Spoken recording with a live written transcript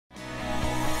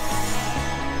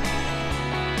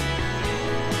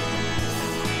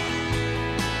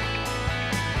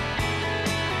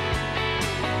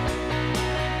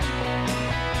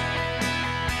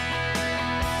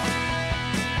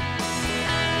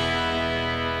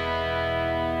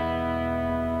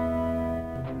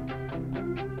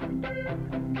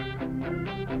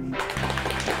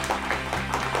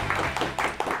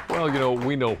Well, you know,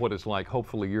 we know what it's like.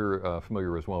 Hopefully you're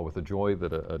familiar as well with the joy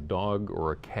that a dog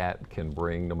or a cat can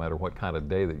bring no matter what kind of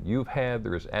day that you've had.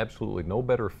 There is absolutely no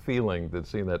better feeling than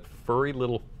seeing that furry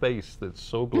little face that's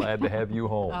so glad to have you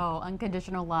home. Oh,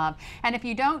 unconditional love. And if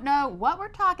you don't know what we're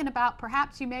talking about,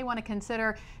 perhaps you may want to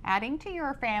consider adding to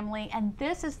your family, and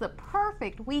this is the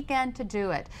perfect weekend to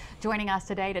do it. Joining us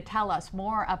today to tell us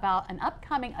more about an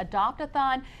upcoming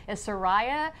Adoptathon is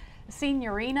Soraya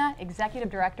Signorina, Executive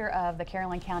Director of the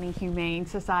Caroline County Humane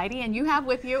Society, and you have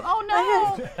with you, oh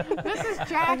no, this is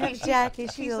Jackie. Jackie,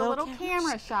 she's a little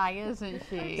camera shy, isn't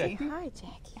she? Hi,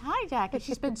 Jackie. Hi, Jackie.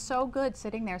 She's been so good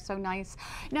sitting there, so nice.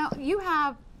 Now, you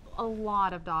have a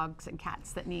lot of dogs and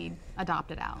cats that need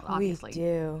adopted out, obviously.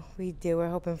 We do. We're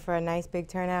hoping for a nice big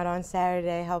turnout on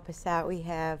Saturday. Help us out. We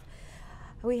have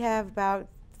about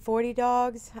 40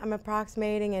 dogs, I'm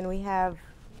approximating, and we have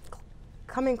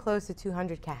coming close to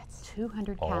 200 cats.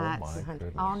 200 Oh, cats. my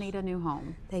goodness. All need a new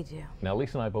home. They do. Now,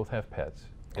 Lisa and I both have pets,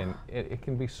 and it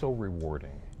can be so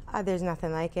rewarding. There's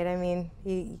nothing like it. I mean,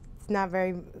 it's not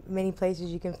very many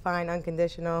places you can find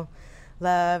unconditional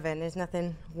love, and there's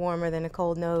nothing warmer than a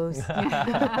cold nose.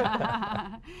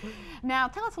 Now,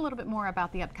 tell us a little bit more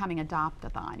about the upcoming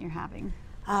Adoptathon you're having.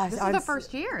 This is the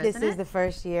first year, isn't it? This is the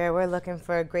first year. We're looking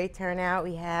for a great turnout.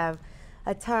 We have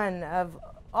a ton of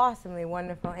awesomely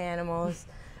wonderful animals.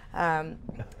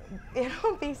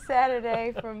 It'll be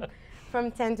Saturday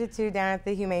from 10 to 2 down at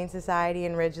the Humane Society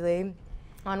in Ridgely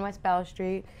on West Bell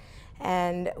Street.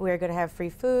 And we're going to have free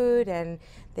food, and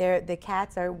the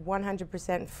cats are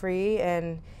 100% free,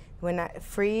 and we're not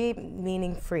free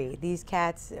meaning free. These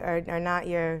cats are not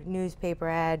your newspaper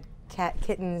ad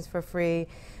kittens for free,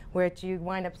 where you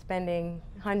wind up spending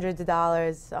hundreds of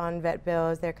dollars on vet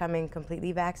bills. They're coming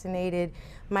completely vaccinated,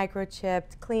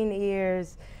 microchipped, clean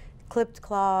ears, clipped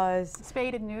claws.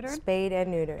 Spayed and neutered? Spayed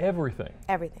and neutered. Everything?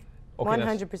 Everything. Okay,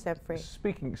 100% free.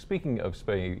 Speaking of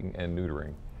spaying and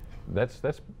neutering, that's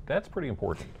pretty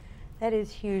important. That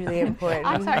is hugely important.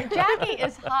 I'm sorry, Jackie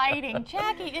is hiding.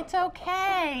 Jackie, it's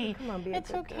okay. Come on, be it's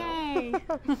a good okay.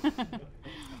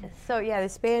 So yeah, the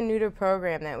spay and neuter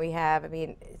program that we have, I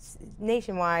mean, it's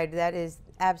nationwide. That is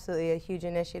absolutely a huge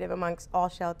initiative amongst all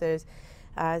shelters.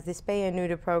 The spay and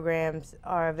neuter programs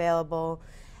are available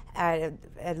at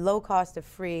low cost of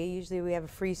free. Usually we have a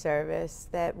free service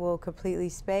that will completely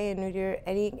spay and neuter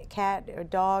any cat or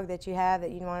dog that you have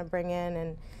that you want to bring in,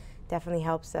 and definitely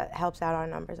helps out our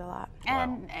numbers a lot.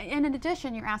 And in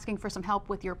addition, you're asking for some help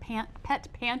with your pet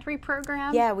pantry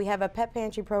program? Yeah, we have a pet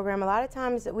pantry program. A lot of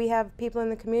times we have people in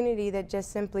the community that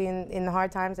just simply in the hard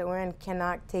times that we're in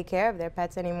cannot take care of their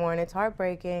pets anymore, and it's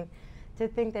heartbreaking to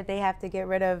think that they have to get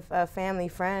rid of a family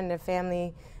friend, a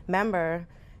family member,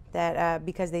 that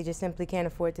because they just simply can't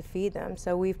afford to feed them.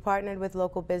 So we've partnered with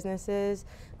local businesses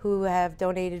who have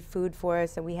donated food for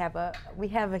us, and we have a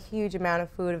huge amount of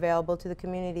food available to the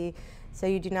community, so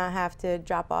you do not have to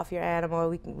drop off your animal.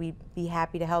 We'd be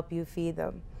happy to help you feed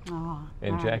them. Oh,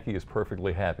 and right. Jackie is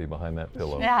perfectly happy behind that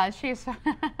pillow. Yeah, she's...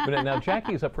 But now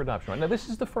Jackie is up for adoption, right? Now this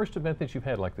is the first event that you've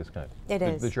had like this kind. It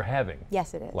is. That you're having.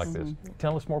 Yes, it is. Like this.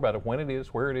 Tell us more about it, when it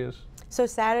is, where it is. So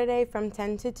Saturday from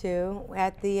 10 to 2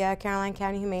 at the Caroline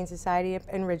County Humane Society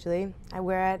in Ridgely.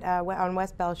 We're at on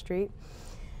West Bell Street.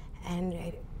 And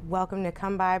welcome to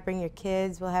come by, bring your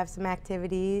kids. We'll have some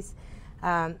activities.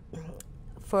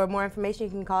 For more information, you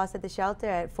can call us at the shelter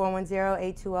at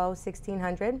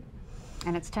 410-820-1600.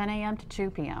 And it's 10 a.m. to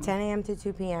 2 p.m. 10 a.m. to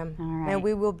 2 p.m. All right. And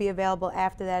we will be available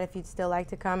after that if you'd still like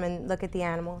to come and look at the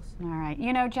animals. All right.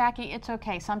 You know, Jackie, it's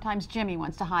okay. Sometimes Jimmy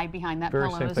wants to hide behind that Very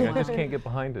pillow same as thing. well. I just can't get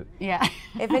behind it. Yeah.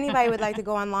 If anybody would like to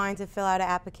go online to fill out an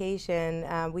application,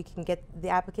 we can get the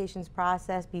applications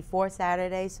processed before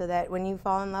Saturday, so that when you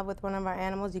fall in love with one of our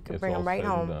animals, you can bring them right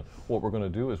home. What we're going to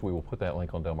do is we will put that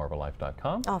link on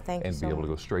delmarvalife.com. Oh, thank you so much. And be able to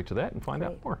go straight to that and find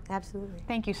out more. Absolutely.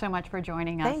 Thank you so much for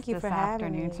joining us Thank you this for having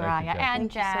afternoon, me. Soraya. And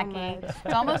Thank you so Jackie. much.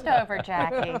 It's almost over,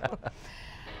 Jackie.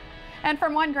 And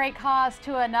from one great cause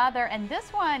to another, and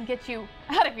this one gets you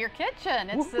out of your kitchen.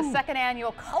 It's the second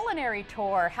annual culinary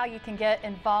tour, how you can get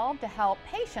involved to help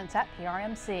patients at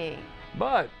PRMC.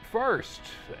 But first,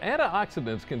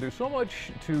 antioxidants can do so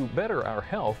much to better our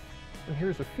health. And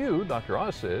here's a few Dr.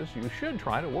 Oz says you should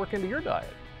try to work into your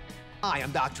diet. Hi,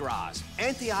 I'm Dr. Oz.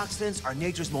 Antioxidants are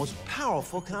nature's most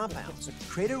powerful compounds.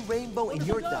 Create a rainbow in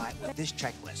your diet with this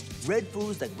checklist. Red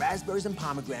foods like raspberries and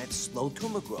pomegranates slow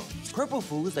tumor growth. Purple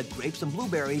foods like grapes and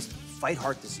blueberries fight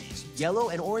heart disease. Yellow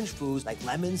and orange foods like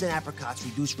lemons and apricots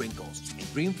reduce wrinkles.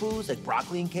 And green foods like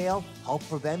broccoli and kale help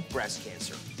prevent breast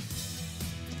cancer.